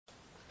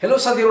Hello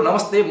साथीहरु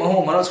नमस्ते म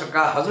हुँ मनोज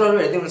खड्का। हजुरहरु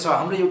हेर्दै हुनुहुन्छ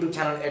हाम्रो YouTube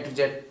channel A to Z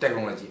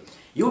technology.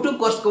 YouTube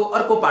कोर्सको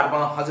अर्को पार्टमा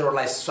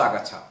हजुरहरुलाई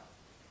स्वागत छ।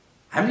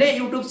 हामीले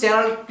YouTube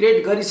च्यानल क्रिएट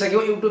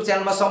गरिसक्यौं, YouTube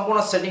च्यानलमा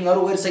सम्पूर्ण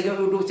सेटिङहरु गरिसक्यौं,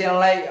 YouTube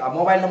च्यानललाई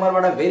मोबाइल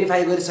नम्बरबाट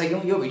भेरिफाई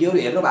गरिसक्यौं। यो भिडियोहरु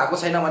हेर्नु भएको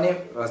छैन भने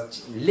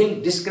लिंक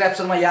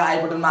डिस्क्रिप्सनमा या आई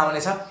बटनमा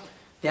आउनेछ,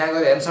 त्यहाँ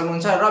गएर हेर्न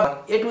सक्नुहुन्छ। र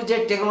A to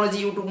Z टेक्नोलोजी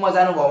YouTubeमा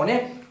जानुभयो भने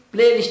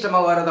प्लेलिस्टमा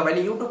गएर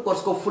तपाईले YouTube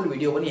कोर्सको फुल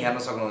भिडियो पनि हेर्न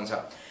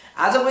सक्नुहुन्छ।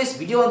 आजको यस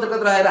भिडियो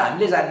अन्तर्गत रहेर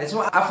हामीले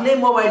जान्नेछौं आफ्नै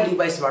मोबाइल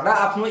डिभाइसबाट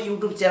आफ्नो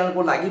YouTube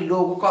च्यानलको लागि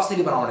लोगो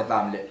कसरी बनाउने त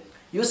हामीले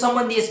यो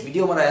सम्बन्धी यस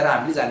भिडियोमा रहेर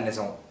हामीले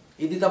जान्नेछौं।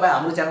 यदि तपाई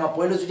हाम्रो च्यानलमा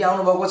पहिलो चोटी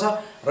आउनु भएको छ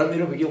र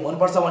मेरो भिडियो मन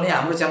पर्छ भने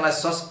हाम्रो च्यानललाई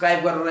सब्स्क्राइब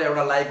गरेर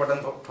एउटा लाइक बटन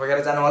ठोकेर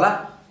जानु होला।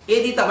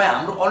 यदि तपाई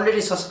हाम्रो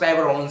अलरेडी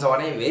सब्स्क्राइबर हुनुहुन्छ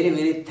भने भेरी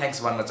भेरी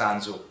थ्यांक्स भन्न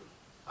चाहन्छु।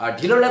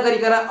 ढिलो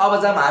नगरिकन अब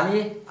जाम हामी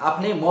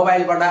आफ्नै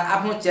मोबाइलबाट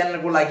आफ्नो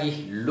च्यानलको लागि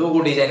लोगो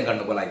डिजाइन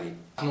गर्नको लागि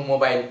आफ्नो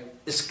मोबाइल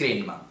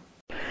स्क्रिनमा।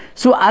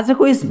 सो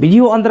आजको यस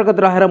भिडियो अन्तर्गत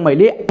रहेर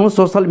मैले आफ्नो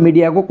सोशल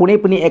मिडियाको कुनै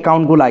पनि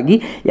एकाउन्टको लागि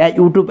या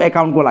YouTube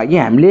एकाउन्टको लागि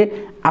हामीले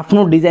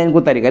आफ्नो डिजाइनको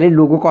तरिकाले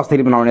लोगो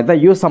कसरी बनाउने त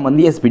यो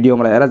सम्बन्धी यस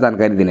भिडियोमा रहेर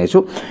जानकारी दिनेछु।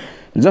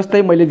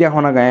 जस्तै मैले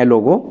देखाउन गए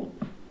लोगो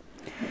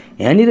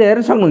यहाँनिर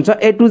हेर्न सक्नुहुन्छ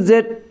A to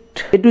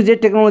Z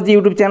technology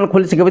YouTube channel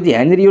खोलिसकेपछि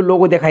यहाँनिर यो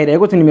लोगो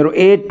देखाइरहेको छ नि, मेरो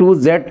A to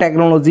Z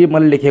टेक्नोलोजी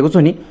मैले लेखेको छु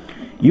नि।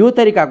 यो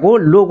तरिकाको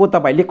लोगो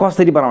तपाईले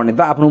कसरी बनाउने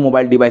त आफ्नो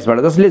मोबाइल डिभाइसबाट,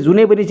 जसले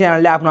जुनै पनि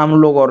च्यानलले आफ्नो आफ्नो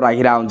लोगोहरु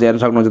राखिरा हुन्छ हेर्न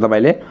सक्नुहुन्छ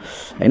तपाईले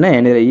हैन।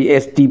 यहाँनिर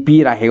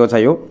STP राखेको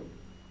छ। यो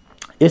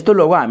यस्तो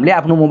लोगो हामीले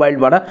आफ्नो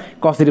मोबाइलबाट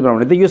कसरी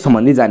बनाउने त यो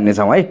सम्बन्धी जान्ने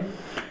छौं है।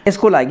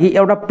 यसको लागि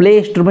एउटा प्ले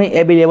स्टोरमै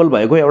अवेलेबल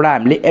भएको एउटा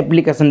हामीले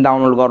एप्लिकेसन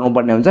डाउनलोड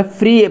गर्नुपर्ने हुन्छ।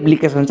 फ्री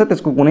एप्लिकेसन छ,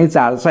 त्यसको कुनै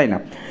चार्ज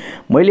छैन।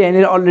 मैले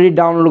यहाँनिर अलरेडी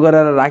डाउनलोड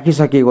गरेर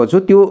राखिसकेको छु।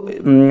 त्यो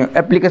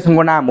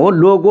एप्लिकेसनको नाम हो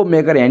लोगो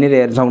मेकर। यहाँनिर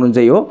हेर्न सक्नुहुन्छ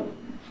यो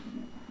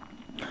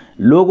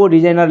लोगो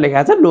डिजाइनर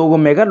लेखेको छ, लोगो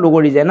मेकर, लोगो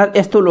डिजाइनर।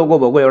 यस्तो लोगो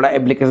भएको एउटा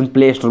एप्लिकेसन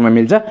प्ले स्टोरमा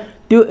मिल्छ।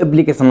 त्यो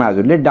एप्लिकेसनलाई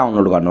हजुरले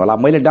डाउनलोड गर्नु होला।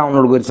 मैले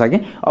डाउनलोड गरिसके।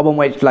 अब म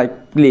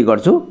यसलाई क्लिक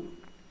गर्छु।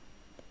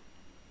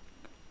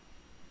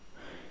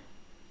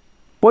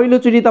 पहिलो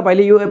चोटी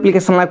तपाईले यो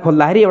एप्लिकेसनलाई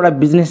खोल्दाखेरि एउटा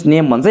बिजनेस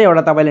नेम भन्छ,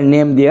 एउटा तपाईले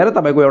नेम दिएर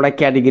तपाईको एउटा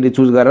क्याटेगोरी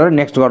चुज गरेर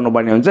नेक्स्ट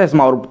गर्नुपर्ने हुन्छ।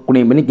 यसमा अरु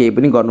कुनै पनि केही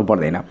पनि गर्नु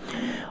पर्दैन।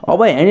 अब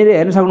यहाँनिर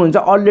हेर्न सक्नुहुन्छ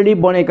अलरेडी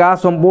बनेका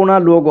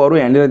सम्पूर्ण लोगोहरु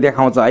यहाँनिर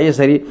देखाउँछ है।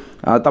 यसरी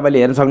तपाईले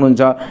हेर्न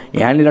सक्नुहुन्छ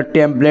यहाँनिर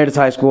टेम्प्लेट छ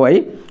यसको है।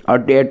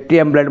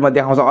 टेम्प्लेटमा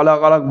देखाउँछ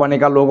अलग अलग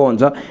बनेका लोगो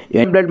हुन्छ।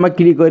 टेम्प्लेटमा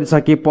क्लिक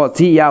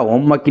गरिसकेपछि या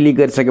होममा क्लिक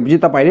गरिसकेपछि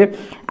तपाईले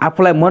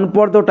आफुलाई मन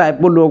पर्दो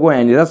टाइपको लोगो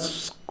यहाँनिर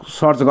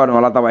सर्च गर्नु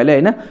होला तपाईले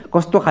हैन।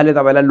 कस्तो खाले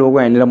तपाईलाई लोगो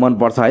यहाँनिर मन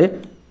पर्छ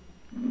है।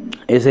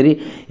 यसरी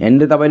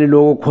यहाँनिर तपाईले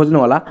लोगो खोज्नु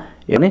होला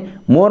हैन।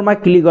 मोरमा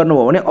क्लिक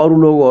गर्नुभयो भने अरु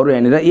लोगोहरु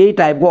यहाँनिर यही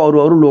टाइपको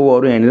अरु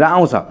लोगोहरु यहाँनिर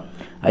आउँछ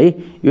है।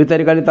 यो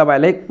तरिकाले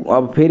तपाईलाई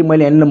अब फेरि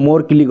मैले यहाँनिर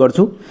मोर क्लिक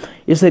गर्छु।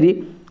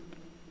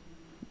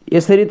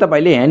 यसरी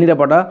तपाईले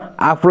यहाँनिरबाट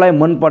आफुलाई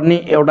मन पर्ने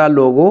एउटा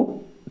लोगो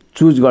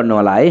चुज गर्नु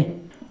होला है।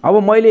 अब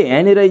मैले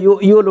यहाँनिर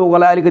यो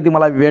लोगोलाई अलिकति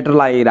मलाई बेटर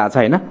लागिरहेछ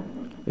हैन।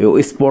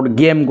 यो स्पोर्ट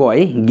गेमको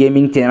है,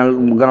 गेमिङ च्यानल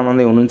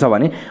बनाउँदै हुनुहुन्छ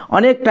भने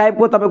अनेक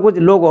टाइपको तपाईको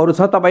लोगोहरु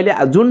छ। तपाईले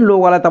जुन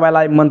लोगोलाई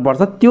तपाईलाई मन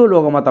पर्छ त्यो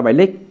लोगोमा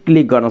तपाईले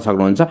क्लिक गर्न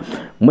सक्नुहुन्छ।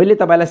 मैले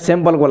तपाईलाई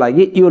स्याम्पलको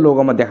लागि यो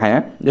लोगोमा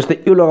देखाएँ। जस्तै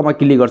यो लोगोमा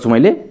क्लिक गर्छु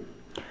मैले।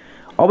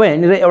 अब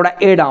यहाँनिर एउटा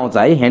एड आउँछ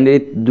है।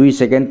 यहाँनिर 2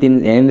 सेकेन्ड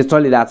 3 यहाँनिर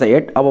चलिरहेछ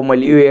एड। अब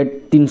मैले यो एड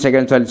 3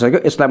 सेकेन्ड चलिसक्यो।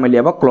 यसलाई मैले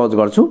अब क्लोज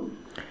गर्छु।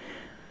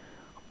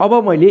 अब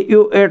मैले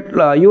यो एड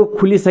यो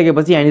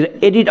खुलिसकेपछि यहाँनिर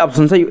एडिट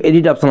अप्सन छ। यो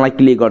एडिट अप्सनलाई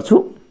क्लिक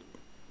गर्छु।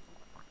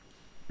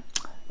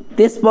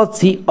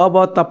 त्यसपछि अब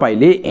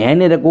तपाईले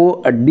यहाँनिरको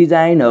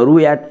डिजाइनहरु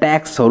या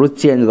ट्याग्सहरु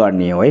चेन्ज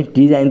गर्ने हो है।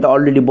 डिजाइन त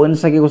अलरेडी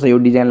बनिसकेको छ। यो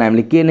डिजाइनलाई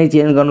हामीले के नै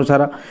चेन्ज गर्नु छ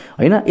र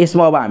हैन।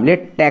 यसमा अब हामीले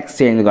ट्याग्स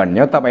चेन्ज गर्ने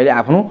हो। तपाईले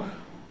आफ्नो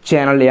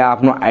च्यानल या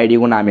आफ्नो आईडी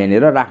को नाम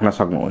यहाँनिर राख्न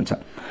सक्नुहुन्छ।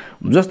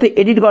 जस्तै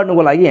एडिट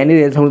गर्नुको लागि यहाँनिर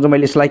हेर्न सक्नुहुन्छ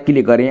मैले यसलाई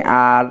क्लिक गरे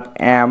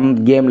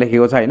RM गेम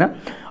लेखेको छ हैन।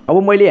 अब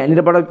मैले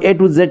यहाँनिरबाट A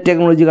to Z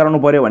टेक्नोलोजी गराउनु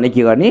पर्यो भने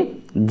के गर्ने,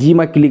 G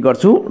मा क्लिक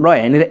गर्छु र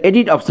यहाँनिर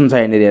एडिट अप्सन छ।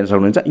 यहाँनिर हेर्न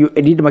सक्नुहुन्छ यो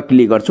एडिटमा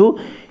क्लिक गर्छु।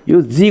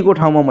 यो G को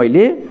ठाउँमा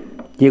मैले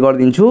के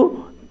गर्दिन्छु,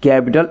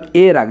 क्यापिटल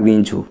A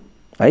राख्दिन्छु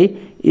है।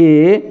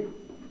 A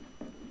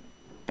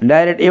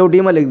डाइरेक्ट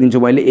एउटैमा लेख्दिन्छु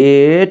मैले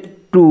A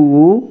to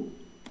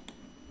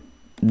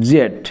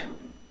Z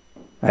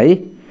है।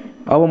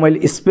 अब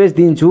मैले स्पेस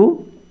दिन्छु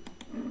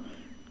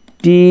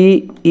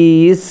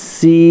TECHNOLOGY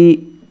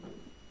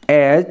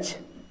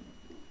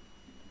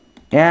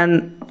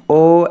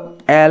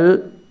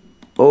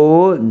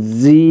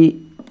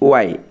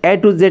A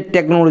to Z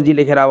technology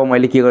लेखेर अब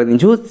मैले के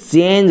गर्दिन्छु,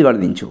 चेन्ज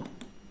गर्दिन्छु।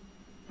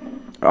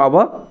 अब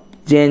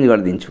चेन्ज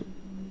गर्दिन्छु।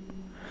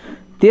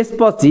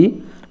 त्यसपछि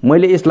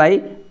मैले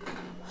यसलाई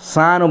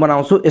सानो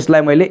बनाउँछु।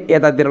 यसलाई मैले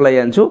यतातिर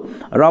लैजान्छु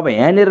र अब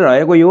यहाँनिर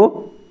रहेको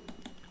यो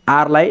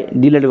R लाई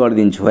डिलिट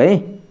गरिदिन्छु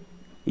है।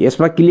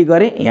 यसमा क्लिक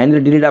गरे यहाँनिर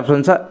डिलिट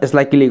अप्सन छ।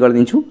 यसलाई क्लिक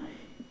गरिदिन्छु।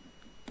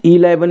 E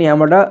लाई पनि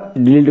यहाँबाट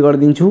डिलिट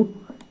गरिदिन्छु।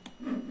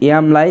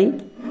 M लाई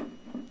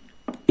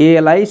A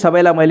लाई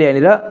सबैलाई मैले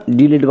यहाँनिर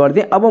डिलिट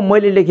गर्दिए। अब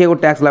मैले लेखेको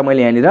ट्याग्सलाई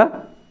मैले यहाँनिर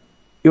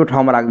यो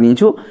ठाउँमा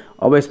राख्दिन्छु।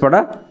 अब यसबाट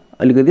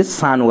अलिकति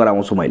सानो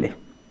गराउँछु मैले।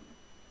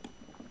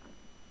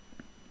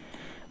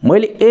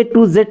 मैले A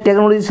to Z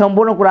टेक्नोलोजी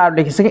सम्पूर्ण कुराहरु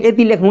लेखिसके।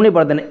 यति लेख्नु नै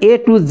पर्दैन, A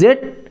to Z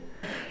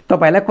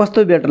तपाईलाई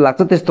कस्तो बेटर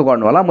लाग्छ त्यस्तो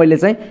गर्नु होला। मैले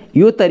चाहिँ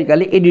यो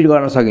तरिकाले एडिट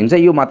गर्न सकिन्छ,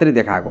 यो मात्रै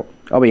देखाएको।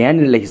 अब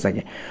यहाँनिर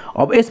लेखिसके।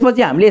 अब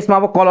यसपछि हामीले यसमा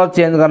अब कलर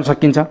चेन्ज गर्न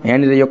सकिन्छ।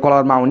 यहाँनिर यो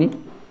कलरमा आउने,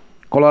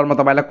 कलरमा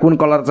तपाईलाई कुन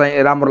कलर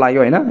चाहिँ राम्रो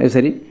लाग्यो हैन,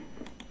 यसरी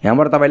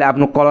यहाँबाट तपाईले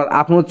आफ्नो कलर,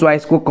 आफ्नो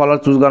चोइसको कलर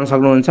चुज गर्न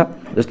सक्नुहुन्छ।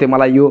 जस्तै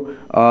मलाई यो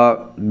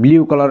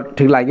ब्लू कलर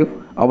ठीक लाग्यो।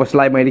 अब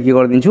यसलाई मैले के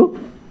गर्दिन्छु,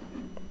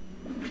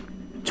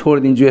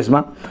 छोड्दिन्छु यसमा।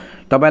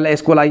 तपाईलाई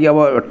यसको लागि अब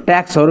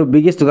ट्याक्सहरु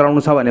बिगेस्ट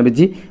गराउनु छ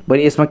भनेपछि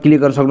पनि यसमा क्लिक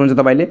गर्न सक्नुहुन्छ।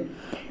 तपाईले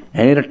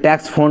यहाँनिर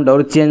ट्याक्स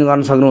फन्टहरु चेन्ज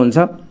गर्न सक्नुहुन्छ।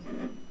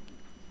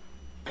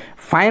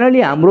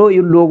 फाइनली हाम्रो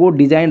यो लोगो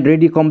डिजाइन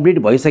रेडी कम्प्लिट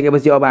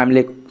भइसकेपछि अब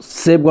हामीले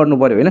सेभ गर्नु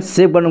पर्यो हैन।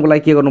 सेभ गर्नुको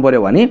लागि के गर्नु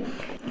पर्यो भने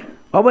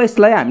अब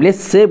यसलाई हामीले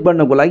सेभ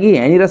गर्नको लागि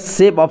यहाँनिर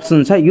सेभ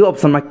अप्सन छ, यो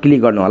अप्सनमा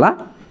क्लिक गर्नु होला।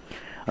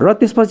 र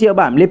त्यसपछि अब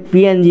हामीले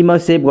PNG मा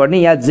सेभ गर्ने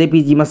या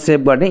JPG मा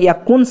सेभ गर्ने या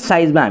कुन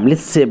साइजमा हामीले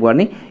सेभ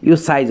गर्ने, यो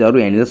साइजहरु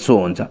यहाँनिर शो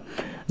हुन्छ।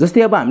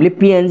 जस्तै अब हामीले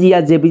PNG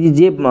या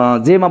JPG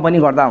जेमा पनि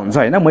गर्दा हुन्छ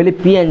हैन। मैले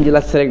PNG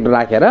लाई सिलेक्ट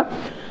राखेर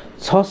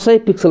 600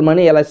 पिक्सलमा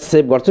नै यसलाई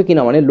सेभ गर्छु,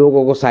 किनभने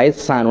लोगोको साइज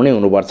सानो नै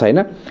हुनुपर्छ हैन।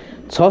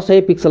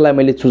 600 पिक्सललाई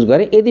मैले चुज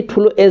गरे। यदि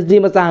ठुलो HD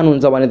मा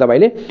चाहनुहुन्छ भने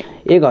तपाईले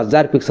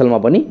 1000 पिक्सलमा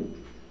पनि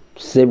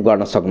सेभ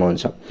गर्न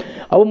सक्नुहुन्छ।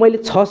 अब मैले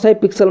 600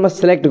 पिक्सलमा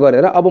सिलेक्ट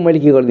गरेर अब मैले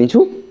के गर्दिन्छु,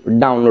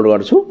 डाउनलोड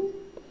गर्छु।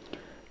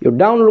 यो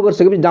डाउनलोड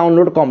गरिसकेपछि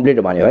डाउनलोड कम्प्लिट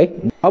भन्यो है।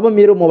 अब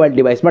मेरो मोबाइल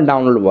डिभाइसमा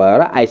डाउनलोड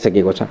भएर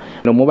आइसकेको छ।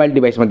 मेरो मोबाइल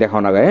डिभाइसमा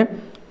देखाउन गए,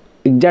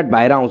 एक्ज्याक्ट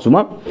बाहिर आउँछु म।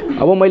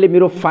 अब मैले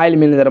मेरो फाइल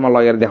म्यानेजरमा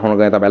लगेर देखाउन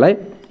गए तपाईलाई।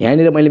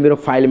 यहाँनिर मैले मेरो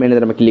फाइल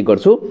म्यानेजरमा क्लिक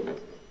गर्छु।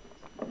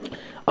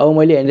 अब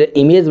मैले यहाँनिर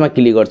इमेजमा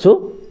क्लिक गर्छु।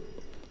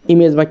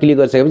 इमेजमा क्लिक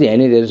गरिसकेपछि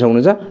यहाँनिर हेर्न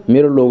सक्नुहुन्छ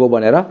मेरो लोगो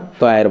बनेर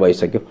तयार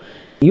भइसक्यो।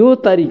 यो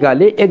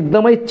तरिकाले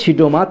एकदमै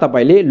छिटोमा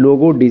तपाईले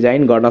लोगो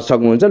डिजाइन गर्न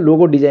सक्नुहुन्छ।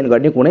 लोगो डिजाइन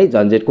गर्ने कुनै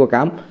झन्झटको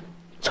काम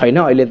छैन।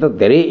 अहिले त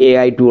धेरै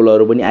AI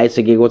टुलहरु पनि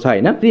आइसकेको छ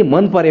हैन। यदि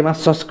मन परेमा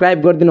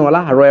सब्स्क्राइब गरिदिनु होला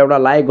र एउटा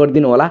लाइक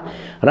गरिदिनु होला।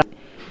 र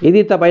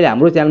यदि तपाईले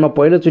हाम्रो च्यानलमा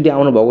पहिलो चोटी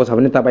आउनु भएको छ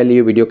भने तपाईले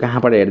यो भिडियो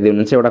कहाँबाट हेर्दै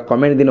हुनुहुन्छ एउटा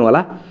कमेन्ट दिनु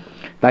होला,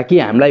 ताकि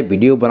हामीलाई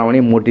भिडियो बनाउने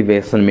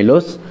मोटिभेसन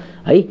मिलोस्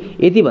है।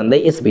 यति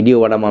भन्दै यस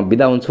भिडियोबाट म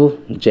बिदा हुन्छु।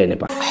 जय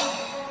नेपाल।